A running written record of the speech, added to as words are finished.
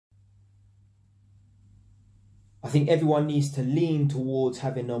I think everyone needs to lean towards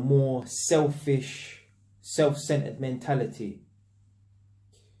having a more selfish, self-centered mentality.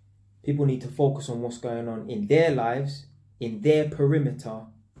 People need to focus on what's going on in their lives, in their perimeter,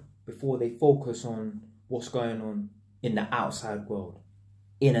 before they focus on what's going on in the outside world,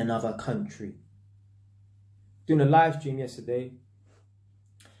 in another country. Doing a live stream yesterday,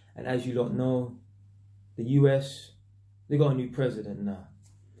 and as you lot know, the US, they got a new president now.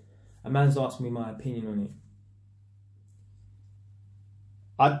 A man's asked me my opinion on it.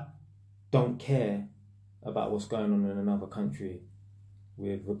 I don't care about what's going on in another country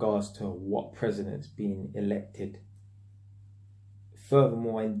with regards to what president's being elected.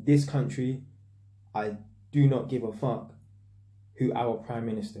 Furthermore, in this country, I do not give a fuck who our Prime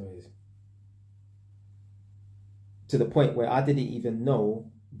Minister is. To the point where I didn't even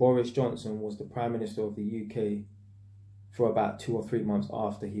know Boris Johnson was the Prime Minister of the UK for about 2 or 3 months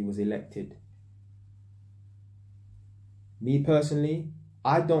after he was elected. Me personally,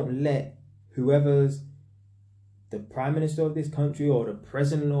 I don't let whoever's the Prime Minister of this country or the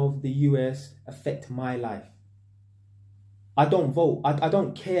President of the US affect my life. I don't vote. I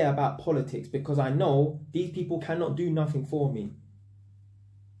don't care about politics because I know these people cannot do nothing for me.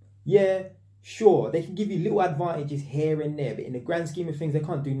 Yeah, sure, they can give you little advantages here and there, but in the grand scheme of things, they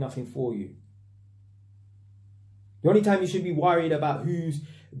can't do nothing for you. The only time you should be worried about who's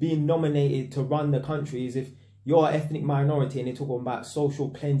being nominated to run the country is if you're an ethnic minority and they're talking about social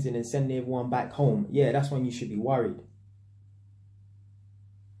cleansing and sending everyone back home. Yeah, that's when you should be worried.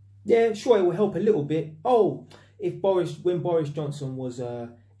 Yeah, sure, it will help a little bit. Oh, when Boris Johnson was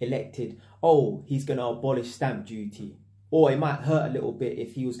elected, oh, he's going to abolish stamp duty. Or it might hurt a little bit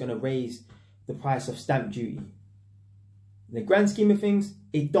if he was going to raise the price of stamp duty. In the grand scheme of things,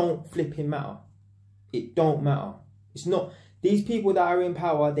 it don't flipping matter. It don't matter. It's not, these people that are in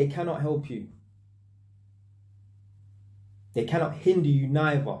power, they cannot help you. They cannot hinder you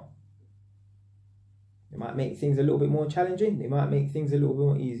neither. They might make things a little bit more challenging. They might make things a little bit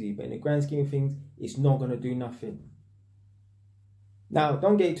more easy. But in the grand scheme of things, it's not going to do nothing. Now,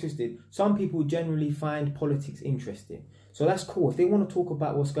 don't get it twisted. Some people generally find politics interesting. So that's cool. If they want to talk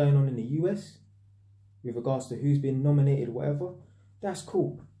about what's going on in the US, with regards to who's been nominated or whatever, that's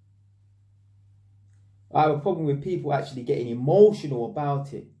cool. I have a problem with people actually getting emotional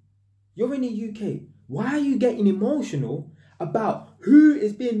about it. You're in the UK. Why are you getting emotional about who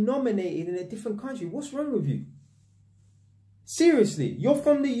is being nominated in a different country? What's wrong with you? Seriously, you're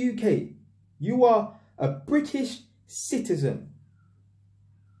from the UK. You are a British citizen.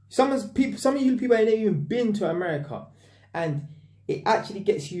 Some of you people ain't even been to America. And it actually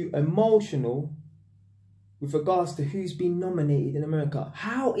gets you emotional with regards to who's been nominated in America.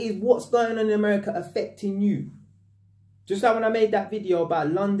 How is what's going on in America affecting you? Just like when I made that video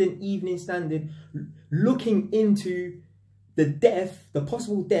about London Evening Standard looking into the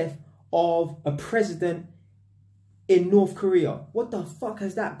possible death of a president in North Korea. What the fuck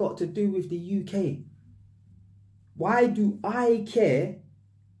has that got to do with the UK? Why do I care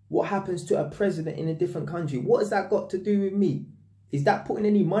what happens to a president in a different country? What has that got to do with me? Is that putting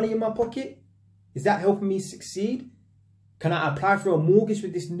any money in my pocket? Is that helping me succeed? Can I apply for a mortgage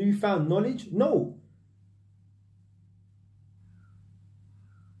with this newfound knowledge? No.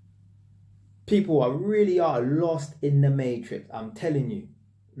 People really are lost in the matrix. I'm telling you.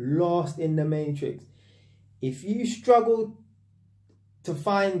 Lost in the matrix. If you struggle to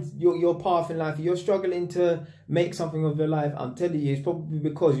find your path in life, if you're struggling to make something of your life, I'm telling you, it's probably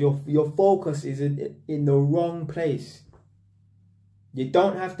because your focus is in the wrong place. You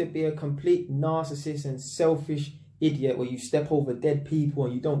don't have to be a complete narcissist and selfish idiot where you step over dead people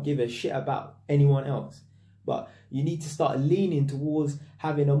and you don't give a shit about anyone else. But you need to start leaning towards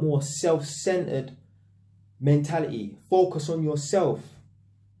having a more self-centered mentality. Focus on yourself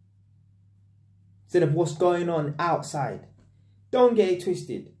instead of what's going on outside. Don't get it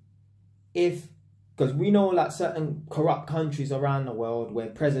twisted. Because we know like certain corrupt countries around the world where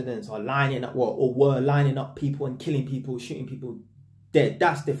presidents are lining up, or were lining up people and killing people, shooting people dead.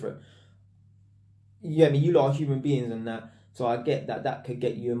 That's different. Yeah, I mean, you lot are human beings and that. So I get that could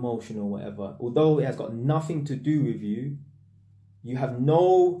get you emotional or whatever. Although it has got nothing to do with you. You have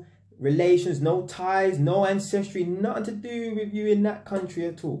no relations, no ties, no ancestry, nothing to do with you in that country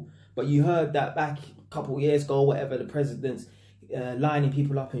at all. But you heard that back a couple of years ago, whatever, the president's lining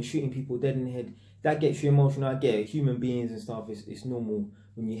people up and shooting people dead in the head. That gets you emotional. I get it. Human beings and stuff, it's normal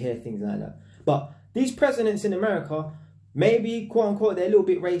when you hear things like that. But these presidents in America, maybe, quote unquote, they're a little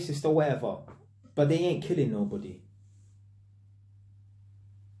bit racist or whatever. But they ain't killing nobody.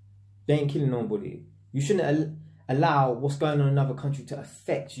 They ain't killing nobody. You shouldn't allow what's going on in another country to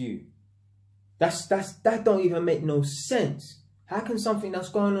affect you. That don't even make no sense. How can something that's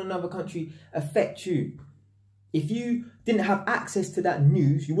going on in another country affect you? If you didn't have access to that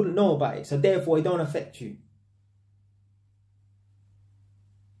news, you wouldn't know about it. So therefore, it don't affect you.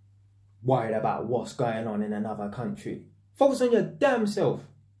 Worried about what's going on in another country. Focus on your damn self.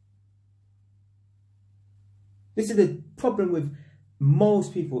 This is the problem with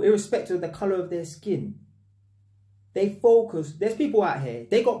most people, irrespective of the colour of their skin. They focus. There's people out here,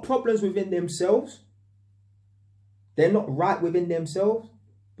 they got problems within themselves. They're not right within themselves.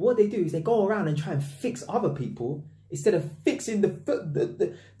 But what they do is they go around and try and fix other people instead of fixing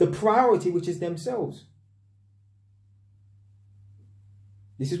the priority, which is themselves.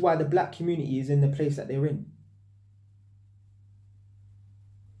 This is why the black community is in the place that they're in.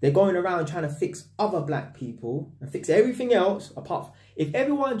 They're going around trying to fix other black people and fix everything else apart from, if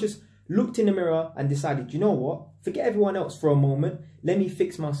everyone just looked in the mirror and decided, you know what, forget everyone else for a moment, let me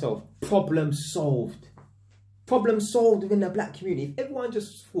fix myself. Problem solved. Problem solved within the black community. If everyone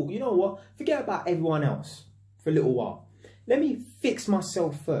just thought, you know what, forget about everyone else for a little while. Let me fix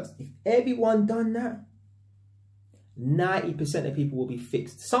myself first. If everyone done that, 90% of people will be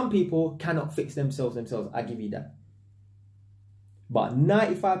fixed. Some people cannot fix themselves, I give you that. But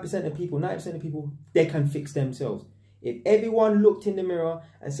 95% of people, they can fix themselves. If everyone looked in the mirror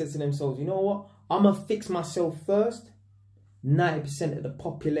and said to themselves, you know what, I'm going to fix myself first, 90% of the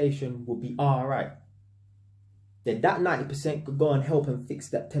population will be all right. Then that 90% could go and help and fix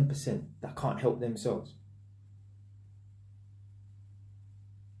that 10% that can't help themselves.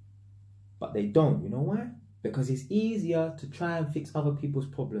 But they don't. You know why? Because it's easier to try and fix other people's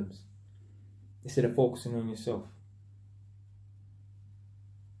problems instead of focusing on yourself.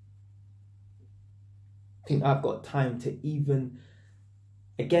 I think I've got time to even,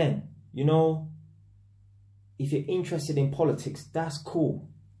 again, you know, if you're interested in politics, that's cool.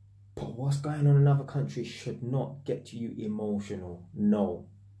 But what's going on in another country should not get you emotional. No.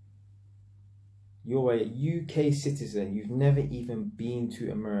 You're a UK citizen. You've never even been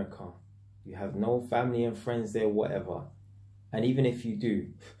to America. You have no family and friends there, whatever. And even if you do,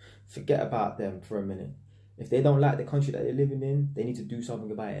 forget about them for a minute. If they don't like the country that they're living in, they need to do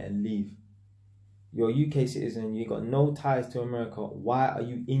something about it and leave. You're a UK citizen, you got no ties to America. Why are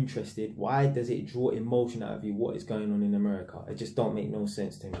you interested? Why does it draw emotion out of you? What is going on in America? It just don't make no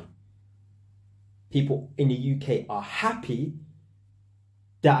sense to me. People in the UK are happy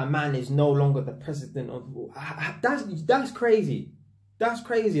that a man is no longer the president of... That's crazy. That's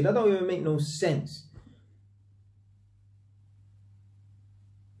crazy. That don't even make no sense.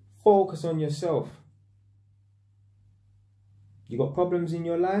 Focus on yourself. You got problems in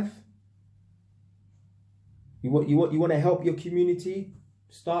your life? You want to help your community?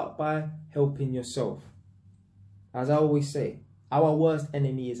 Start by helping yourself. As I always say, our worst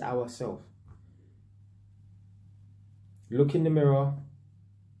enemy is ourselves. Look in the mirror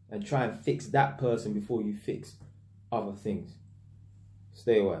and try and fix that person before you fix other things.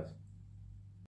 Stay wise.